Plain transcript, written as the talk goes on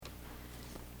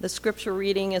The scripture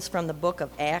reading is from the book of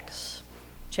Acts,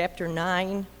 chapter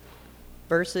 9,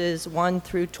 verses 1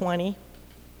 through 20.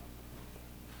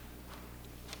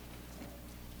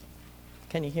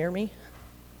 Can you hear me,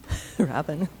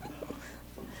 Robin?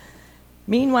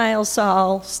 Meanwhile,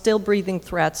 Saul, still breathing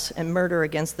threats and murder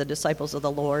against the disciples of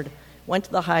the Lord, went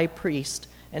to the high priest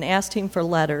and asked him for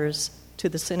letters to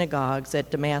the synagogues at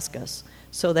Damascus,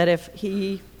 so that if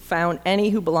he found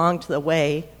any who belonged to the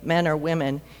way, men or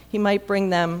women, he might bring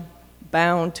them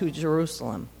bound to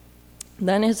Jerusalem.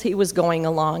 Then as he was going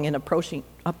along and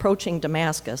approaching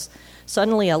Damascus,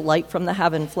 suddenly a light from the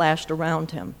heaven flashed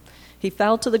around him. He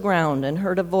fell to the ground and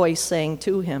heard a voice saying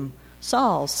to him,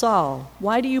 "Saul, Saul,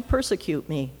 why do you persecute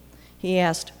me?" He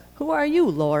asked, "Who are you,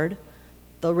 Lord?"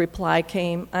 The reply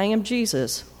came, "I am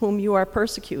Jesus, whom you are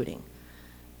persecuting.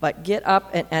 But get up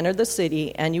and enter the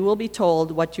city, and you will be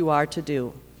told what you are to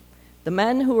do." The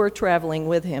men who were traveling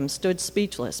with him stood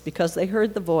speechless because they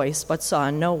heard the voice but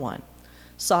saw no one.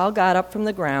 Saul got up from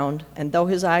the ground, and though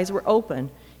his eyes were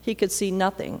open, he could see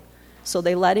nothing. So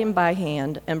they led him by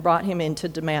hand and brought him into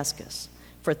Damascus.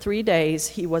 For 3 days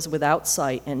he was without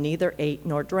sight and neither ate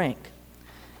nor drank.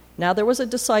 Now there was a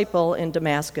disciple in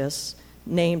Damascus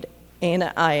named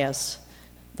Ananias.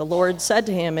 The Lord said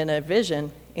to him in a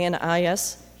vision,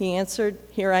 "Ananias." He answered,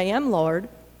 "Here I am, Lord."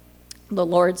 The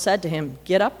Lord said to him,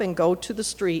 "Get up and go to the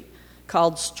street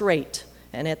called Straight,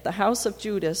 and at the house of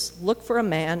Judas look for a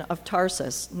man of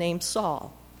Tarsus named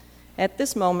Saul. At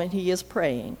this moment he is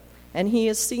praying, and he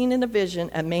has seen in a vision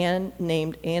a man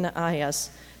named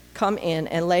Ananias come in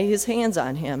and lay his hands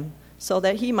on him so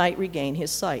that he might regain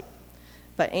his sight."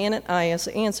 But Ananias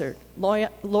answered,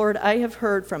 "Lord, I have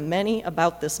heard from many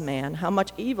about this man, how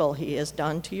much evil he has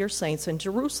done to your saints in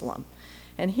Jerusalem.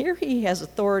 And here he has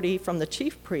authority from the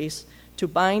chief priests to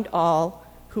bind all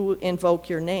who invoke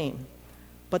your name."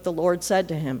 But the Lord said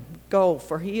to him, "Go,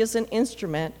 for he is an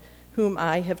instrument whom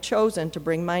I have chosen to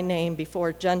bring my name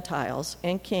before Gentiles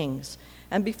and kings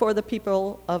and before the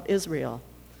people of Israel.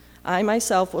 I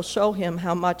myself will show him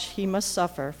how much he must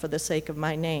suffer for the sake of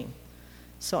my name."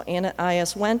 So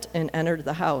Ananias went and entered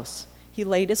the house. He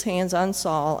laid his hands on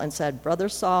Saul and said, "Brother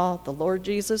Saul, the Lord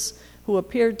Jesus, who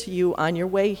appeared to you on your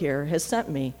way here, has sent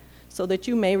me, so that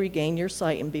you may regain your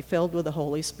sight and be filled with the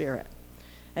Holy Spirit."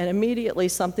 And immediately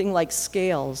something like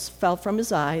scales fell from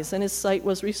his eyes, and his sight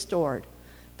was restored.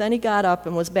 Then he got up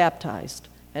and was baptized,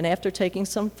 and after taking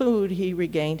some food, he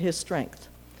regained his strength.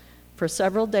 For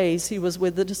several days he was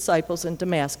with the disciples in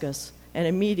Damascus, and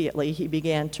immediately he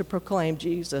began to proclaim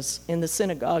Jesus in the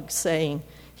synagogue, saying,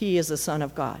 "He is the Son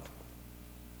of God."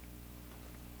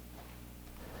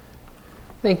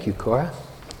 Thank you, Cora.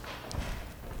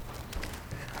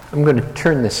 I'm going to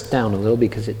turn this down a little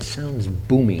because it sounds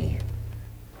boomy.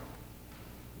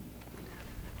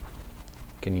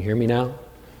 Can you hear me now? A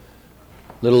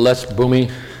little less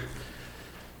boomy?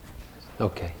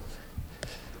 Okay.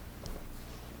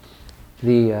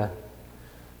 The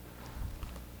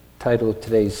title of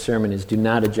today's sermon is "Do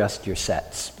Not Adjust Your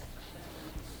Sets."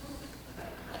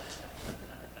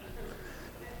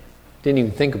 Didn't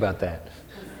even think about that.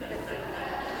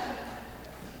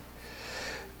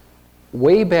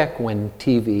 Way back when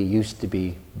TV used to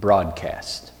be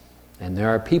broadcast, and there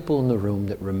are people in the room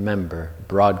that remember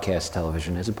broadcast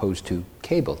television as opposed to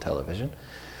cable television.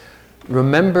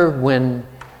 Remember when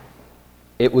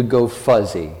it would go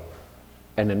fuzzy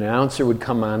and an announcer would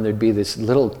come on, there'd be this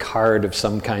little card of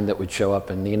some kind that would show up,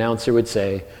 and the announcer would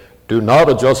say, "Do not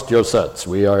adjust your sets.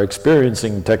 We are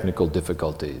experiencing technical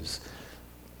difficulties."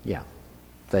 Yeah.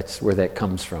 That's where that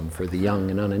comes from for the young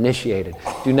and uninitiated.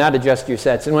 Do not adjust your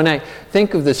sets. And when I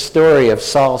think of the story of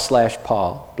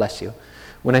Saul/Paul, bless you,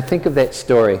 when I think of that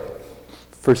story,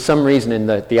 for some reason, in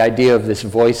the idea of this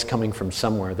voice coming from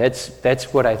somewhere,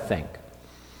 that's what I think.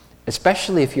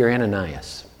 Especially if you're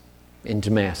Ananias in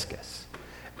Damascus,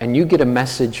 and you get a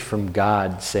message from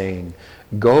God saying,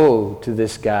 "Go to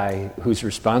this guy who's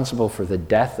responsible for the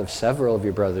death of several of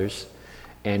your brothers,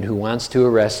 and who wants to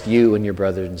arrest you and your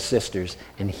brothers and sisters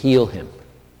and heal him."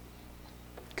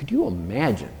 Could you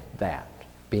imagine that,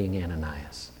 being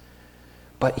Ananias?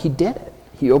 But he did it.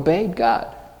 He obeyed God.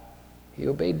 He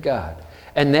obeyed God.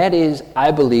 And that is,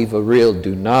 I believe, a real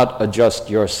do not adjust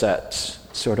your sets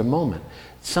sort of moment.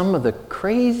 Some of the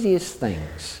craziest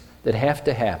things that have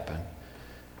to happen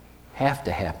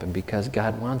because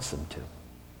God wants them to.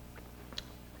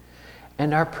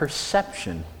 And our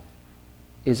perception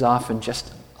is often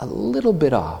just a little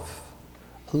bit off.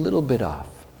 A little bit off.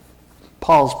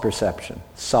 Paul's perception,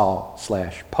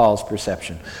 Saul/Paul's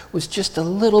perception, was just a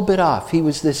little bit off. He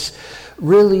was this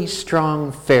really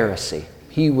strong Pharisee.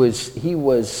 He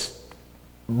was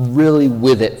really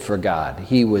with it for God.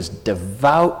 He was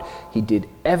devout. He did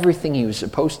everything he was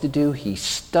supposed to do. He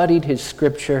studied his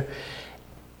scripture.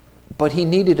 But he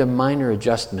needed a minor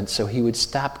adjustment so he would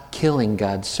stop killing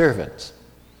God's servants.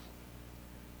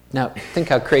 Now, think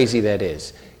how crazy that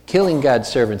is. Killing God's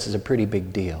servants is a pretty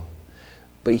big deal.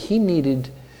 But he needed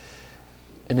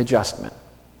an adjustment.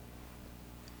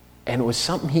 And it was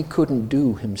something he couldn't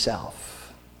do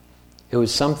himself. It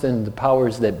was something the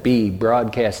powers that be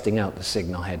broadcasting out the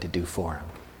signal had to do for him.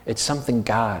 It's something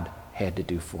God had to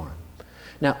do for him.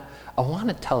 Now, I want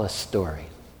to tell a story.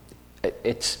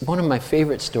 It's one of my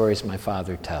favorite stories my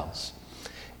father tells.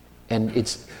 And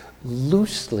it's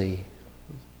loosely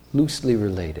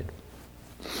related.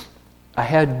 I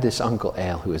had this Uncle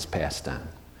Al who has passed on.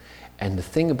 And the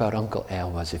thing about Uncle Al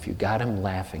was if you got him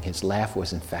laughing, his laugh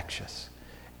was infectious.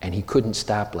 And he couldn't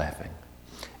stop laughing.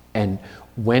 And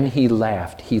when he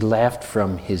laughed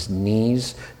from his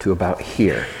knees to about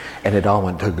here. And it all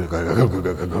went...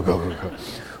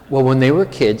 Well, when they were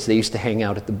kids, they used to hang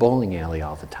out at the bowling alley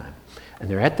all the time. And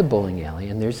they're at the bowling alley,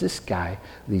 and there's this guy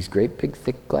with these great big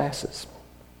thick glasses.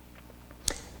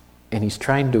 And he's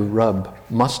trying to rub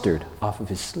mustard off of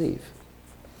his sleeve.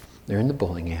 They're in the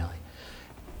bowling alley.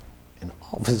 And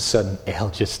all of a sudden,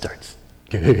 Al just starts...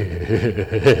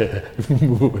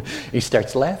 He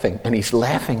starts laughing, and he's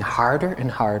laughing harder and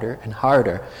harder and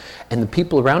harder. And the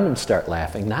people around him start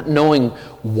laughing, not knowing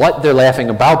what they're laughing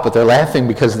about, but they're laughing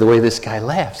because of the way this guy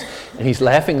laughs. And he's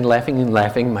laughing and laughing and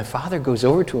laughing. My father goes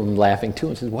over to him laughing too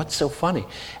and says, "What's so funny?"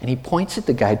 And he points at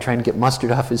the guy trying to get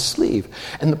mustard off his sleeve.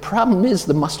 And the problem is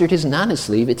the mustard isn't on his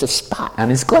sleeve, it's a spot on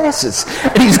his glasses.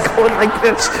 And he's going like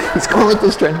this. He's going like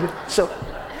this trying to get... So,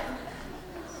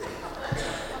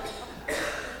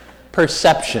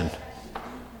 perception.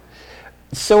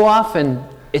 So often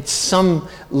it's some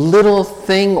little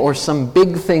thing or some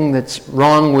big thing that's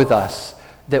wrong with us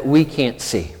that we can't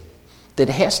see, that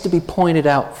has to be pointed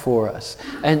out for us.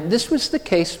 And this was the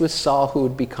case with Saul, who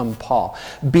would become Paul.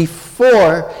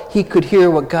 Before he could hear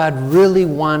what God really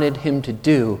wanted him to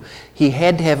do, he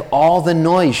had to have all the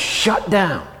noise shut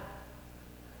down.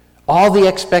 All the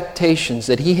expectations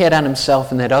that he had on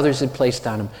himself and that others had placed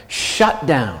on him shut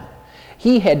down.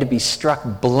 He had to be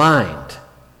struck blind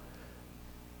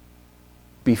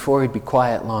before he'd be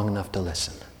quiet long enough to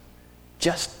listen.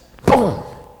 Just boom!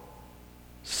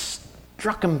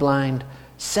 Struck him blind,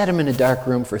 set him in a dark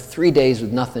room for 3 days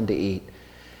with nothing to eat,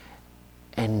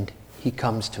 and he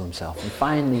comes to himself. And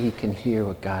finally he can hear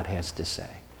what God has to say.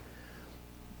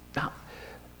 Now,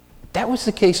 that was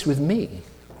the case with me.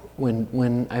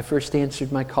 When I first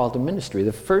answered my call to ministry,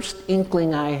 the first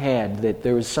inkling I had that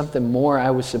there was something more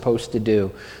I was supposed to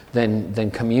do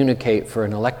than communicate for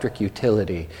an electric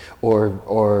utility or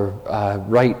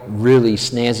write really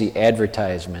snazzy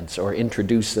advertisements or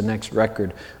introduce the next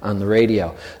record on the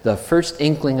radio. The first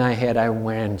inkling I had, I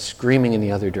ran screaming in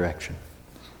the other direction,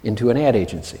 into an ad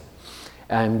agency.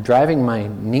 I'm driving my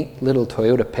neat little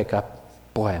Toyota pickup.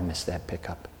 Boy, I miss that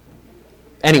pickup.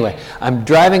 Anyway, I'm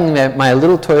driving my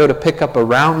little Toyota pickup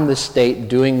around the state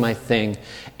doing my thing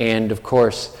and, of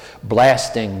course,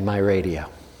 blasting my radio.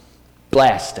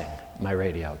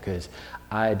 Because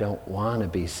I don't want to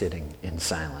be sitting in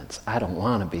silence. I don't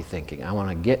want to be thinking. I want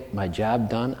to get my job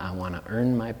done. I want to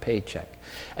earn my paycheck.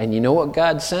 And you know what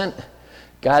God sent?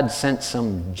 God sent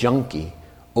some junkie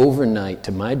overnight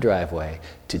to my driveway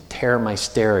to tear my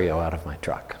stereo out of my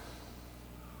truck.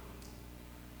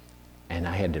 And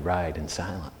I had to ride in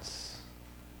silence.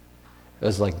 It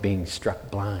was like being struck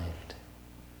blind.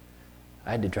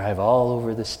 I had to drive all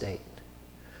over the state.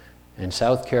 And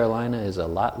South Carolina is a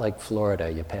lot like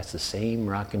Florida. You pass the same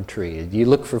rockin' tree. You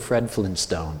look for Fred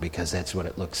Flintstone because that's what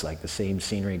it looks like, the same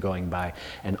scenery going by.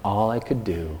 And all I could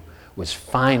do was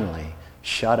finally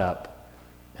shut up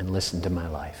and listen to my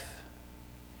life.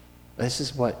 This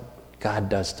is what God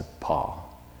does to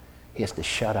Paul. He has to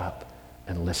shut up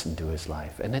and listen to his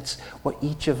life. And it's what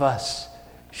each of us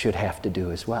should have to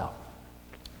do as well.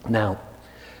 Now,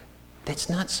 that's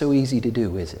not so easy to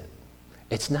do, is it?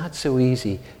 It's not so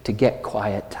easy to get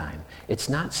quiet time. It's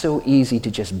not so easy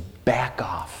to just back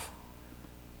off,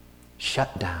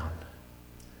 shut down,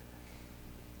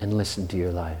 and listen to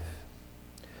your life.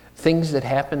 Things that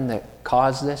happen that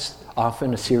cause this,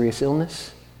 often a serious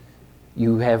illness,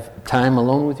 you have time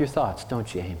alone with your thoughts,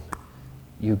 don't you, Aim?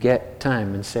 You get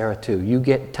time, and Sarah too. You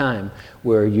get time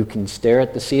where you can stare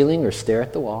at the ceiling or stare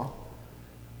at the wall,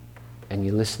 and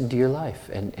you listen to your life,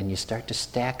 and you start to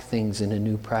stack things in a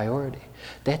new priority.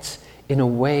 That's in a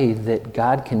way that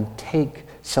God can take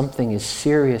something as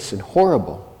serious and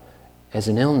horrible as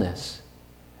an illness.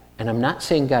 And I'm not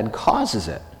saying God causes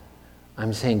it.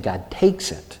 I'm saying God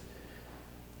takes it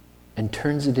and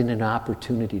turns it into an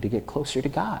opportunity to get closer to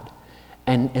God.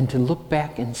 And to look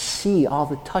back and see all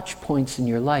the touch points in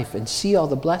your life and see all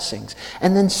the blessings.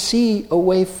 And then see a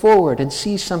way forward and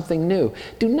see something new.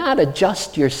 Do not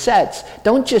adjust your sets.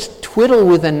 Don't just twiddle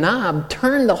with a knob.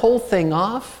 Turn the whole thing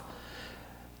off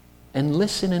and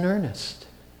listen in earnest.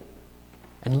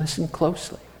 And listen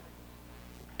closely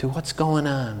to what's going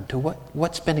on, to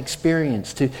what's been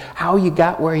experienced, to how you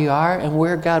got where you are and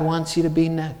where God wants you to be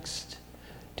next.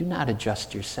 Do not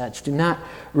adjust your sets. Do not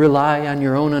rely on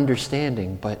your own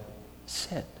understanding, but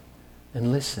sit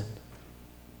and listen.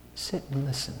 Sit and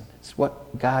listen. It's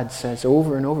what God says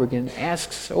over and over again,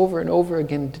 asks over and over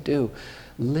again to do.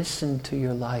 Listen to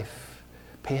your life.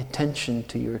 Pay attention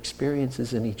to your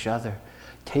experiences in each other.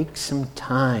 Take some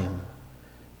time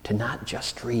to not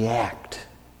just react,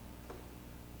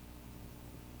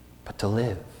 but to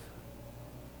live.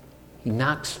 He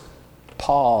knocks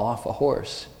Paul off a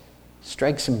horse,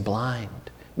 strikes him blind,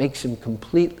 makes him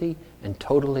completely and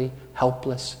totally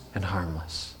helpless and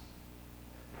harmless.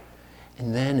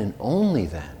 And then and only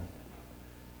then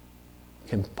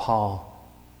can Paul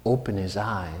open his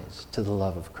eyes to the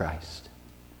love of Christ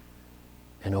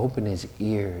and open his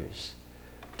ears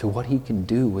to what he can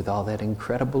do with all that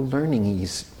incredible learning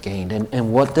he's gained.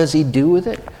 And what does he do with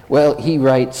it? Well, he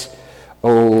writes,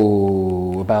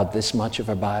 about this much of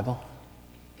our Bible.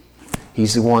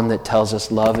 He's the one that tells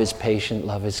us love is patient,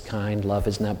 love is kind, love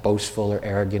is not boastful or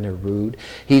arrogant or rude.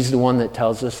 He's the one that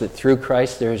tells us that through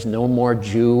Christ there is no more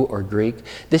Jew or Greek.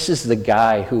 This is the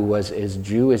guy who was as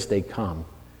Jew as they come.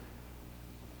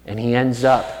 And he ends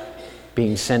up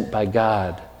being sent by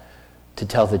God to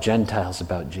tell the Gentiles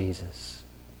about Jesus.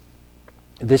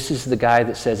 This is the guy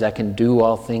that says, I can do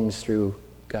all things through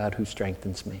God who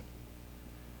strengthens me.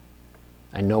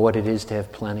 I know what it is to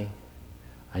have plenty.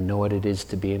 I know what it is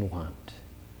to be in want.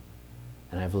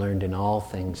 And I've learned in all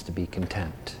things to be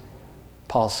content.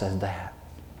 Paul said that.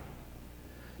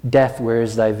 Death, where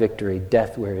is thy victory?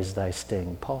 Death, where is thy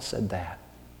sting? Paul said that.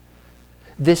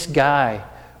 This guy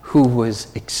who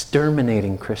was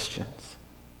exterminating Christians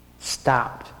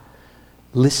stopped,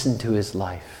 listened to his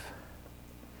life,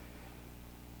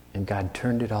 and God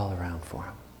turned it all around for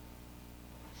him.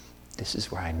 This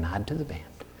is where I nod to the band.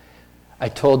 I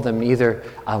told them either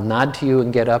I'll nod to you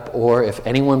and get up, or if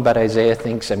anyone but Isaiah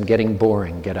thinks I'm getting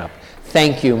boring, get up.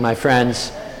 Thank you, my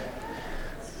friends.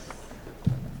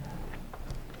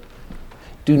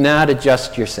 Do not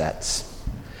adjust your sets.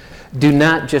 Do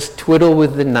not just twiddle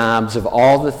with the knobs of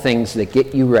all the things that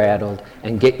get you rattled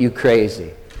and get you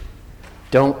crazy.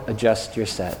 Don't adjust your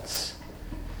sets.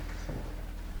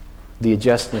 The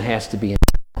adjustment has to be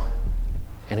internal,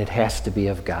 and it has to be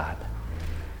of God.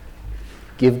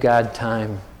 Give God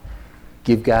time,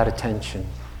 give God attention,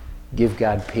 give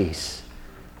God peace,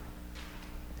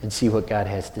 and see what God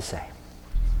has to say.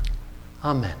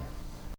 Amen.